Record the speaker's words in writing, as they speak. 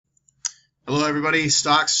Hello, everybody.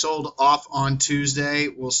 Stocks sold off on Tuesday.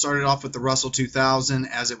 We'll start it off with the Russell 2000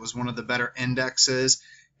 as it was one of the better indexes.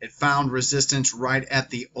 It found resistance right at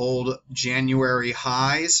the old January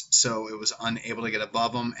highs, so it was unable to get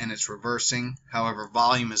above them, and it's reversing. However,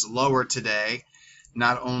 volume is lower today.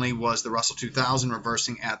 Not only was the Russell 2000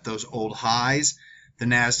 reversing at those old highs, the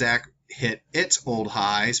NASDAQ hit its old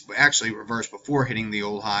highs, but actually reversed before hitting the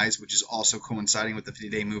old highs, which is also coinciding with the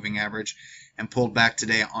 50-day moving average, and pulled back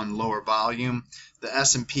today on lower volume. The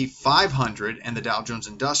S&P 500 and the Dow Jones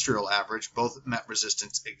Industrial Average both met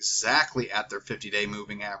resistance exactly at their 50-day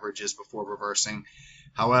moving averages before reversing.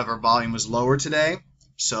 However, volume was lower today,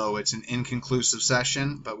 so it's an inconclusive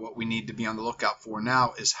session, but what we need to be on the lookout for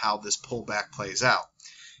now is how this pullback plays out.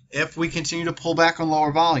 If we continue to pull back on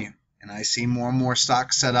lower volume, and I see more and more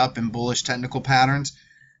stocks set up in bullish technical patterns,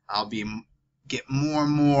 I'll get more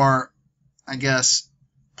and more,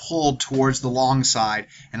 pulled towards the long side,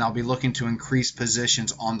 and I'll be looking to increase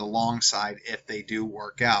positions on the long side if they do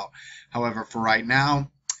work out. However, for right now,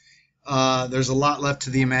 there's a lot left to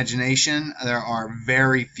the imagination. There are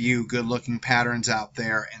very few good-looking patterns out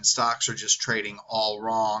there, and stocks are just trading all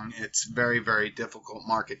wrong. It's very, very difficult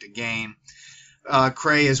market to gain.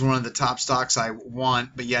 Cray is one of the top stocks I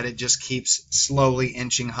want, but yet it just keeps slowly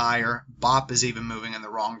inching higher. BOP is even moving in the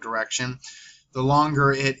wrong direction. The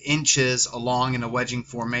longer it inches along in a wedging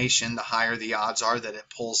formation, the higher the odds are that it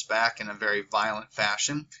pulls back in a very violent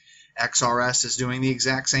fashion. XRS is doing the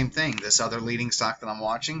exact same thing. This other leading stock that I'm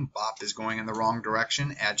watching, BOP, is going in the wrong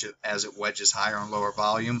direction as it wedges higher on lower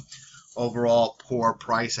volume. Overall, poor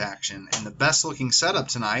price action. And the best looking setup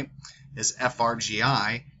tonight is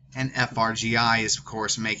FRGI. And FRGI is, of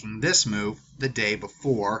course, making this move the day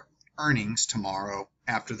before earnings tomorrow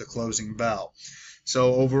after the closing bell.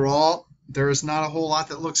 So overall, there is not a whole lot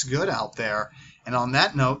that looks good out there. And on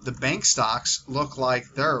that note, the bank stocks look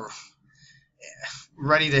like they're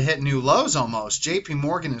ready to hit new lows almost. JP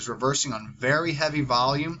Morgan is reversing on very heavy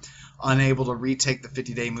volume, unable to retake the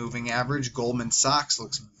 50-day moving average. Goldman Sachs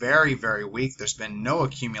looks very, very weak. There's been no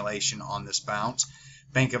accumulation on this bounce.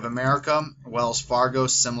 Bank of America, Wells Fargo,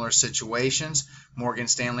 similar situations. Morgan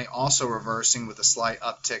Stanley also reversing with a slight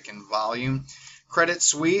uptick in volume. Credit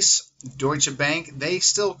Suisse, Deutsche Bank, they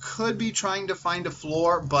still could be trying to find a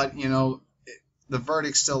floor, but, the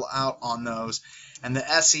verdict's still out on those. And the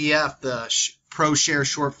SEF, the ProShare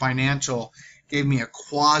Short Financial, gave me a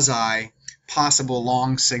quasi-possible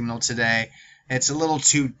long signal today. It's a little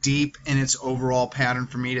too deep in its overall pattern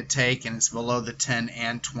for me to take, and it's below the 10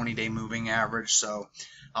 and 20-day moving average, so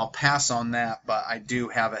I'll pass on that, but I do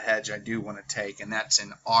have a hedge I do want to take, and that's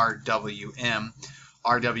in RWM.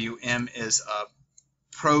 RWM is a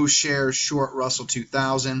ProShare Short Russell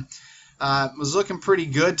 2000. Was looking pretty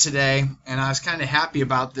good today, and I was kind of happy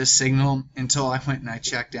about this signal until I went and I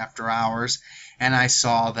checked after hours, and I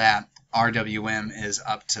saw that RWM is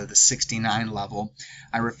up to the 69 level.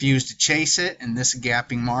 I refuse to chase it, and this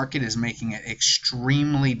gapping market is making it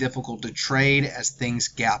extremely difficult to trade as things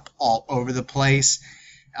gap all over the place.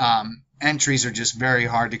 Entries are just very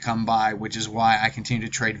hard to come by, which is why I continue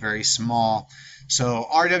to trade very small. So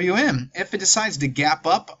RWM, if it decides to gap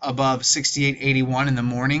up above 68.81 in the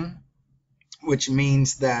morning, which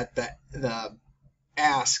means that the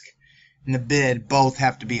ask and the bid both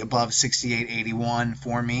have to be above 68.81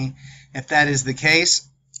 for me. If that is the case,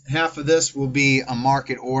 half of this will be a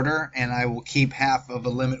market order, and I will keep half of a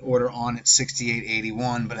limit order on at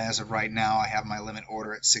 68.81, but as of right now, I have my limit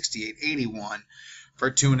order at 68.81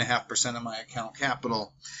 for 2.5% of my account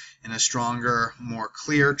capital in a stronger, more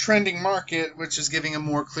clear trending market, which is giving a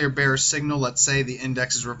more clear bearish signal. Let's say the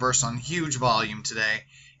index is reversed on huge volume today,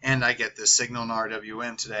 and I get this signal in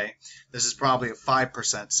RWM today. This is probably a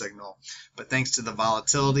 5% signal, but thanks to the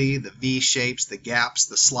volatility, the V-shapes, the gaps,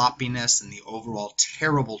 the sloppiness, and the overall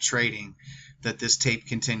terrible trading that this tape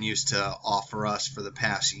continues to offer us for the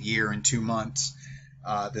past year and 2 months,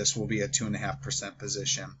 this will be a 2.5%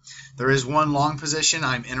 position. There is one long position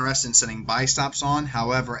I'm interested in setting buy stops on.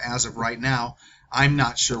 However, as of right now, I'm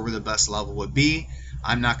not sure where the best level would be.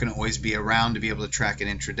 I'm not going to always be around to be able to track it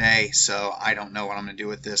intraday, so I don't know what I'm going to do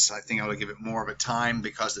with this. I think I will give it more of a time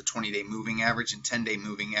because the 20-day moving average and 10-day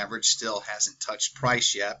moving average still hasn't touched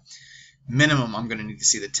price yet. Minimum, I'm going to need to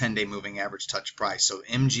see the 10-day moving average touch price. So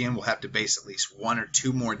MGM will have to base at least 1 or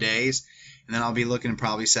 2 more days, and then I'll be looking to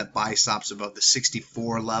probably set buy stops above the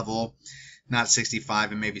 64 level, not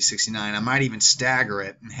 65 and maybe 69. I might even stagger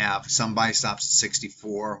it and have some buy stops at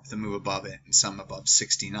 64 with a move above it and some above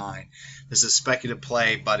 69. This is a speculative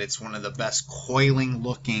play, but it's one of the best coiling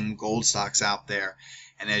looking gold stocks out there.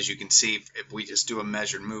 And as you can see, if we just do a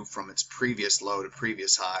measured move from its previous low to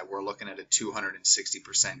previous high, we're looking at a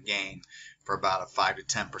 260% gain for about a 5 to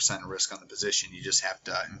 10% risk on the position. You just have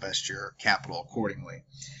to invest your capital accordingly.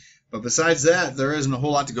 But besides that, there isn't a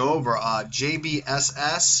whole lot to go over.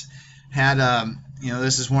 JBSS had,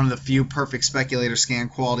 this is one of the few perfect speculator scan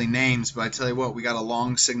quality names, but I tell you what, we got a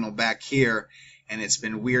long signal back here, and it's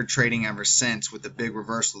been weird trading ever since with the big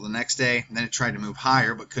reversal the next day. And then it tried to move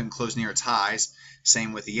higher, but couldn't close near its highs.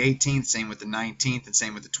 Same with the 18th, same with the 19th, and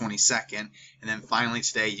same with the 22nd. And then finally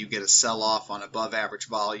today, you get a sell-off on above average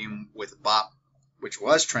volume with BOP, which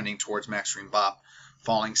was trending towards Maxstream BOP,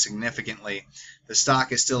 falling significantly. The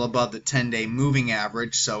stock is still above the 10-day moving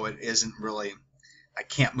average, so it isn't really, I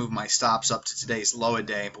can't move my stops up to today's low a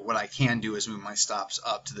day, but what I can do is move my stops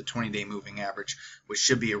up to the 20-day moving average, which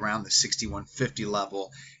should be around the 61.50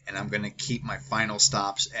 level, and I'm going to keep my final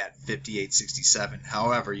stops at 58.67.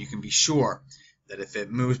 However, you can be sure that if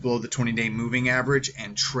it moves below the 20-day moving average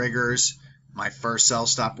and triggers my first sell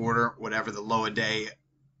stop order, whatever the low a day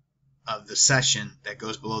of the session that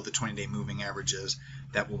goes below the 20-day moving averages,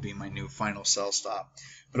 that will be my new final sell stop.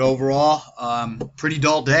 But overall, pretty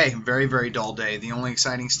dull day, very, very dull day. The only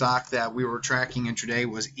exciting stock that we were tracking intraday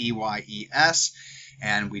was EYES,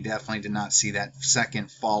 and we definitely did not see that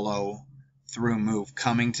second follow through move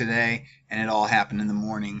coming today, and it all happened in the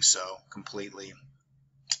morning, so completely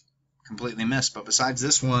missed. But besides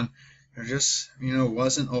this one, there just,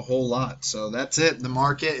 wasn't a whole lot. So that's it. The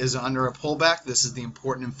market is under a pullback. This is the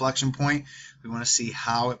important inflection point. We want to see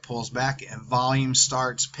how it pulls back and volume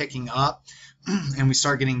starts picking up and we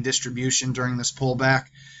start getting distribution during this pullback.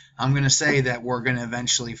 I'm going to say that we're going to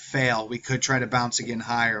eventually fail. We could try to bounce again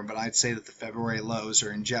higher, but I'd say that the February lows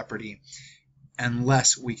are in jeopardy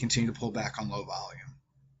unless we continue to pull back on low volume.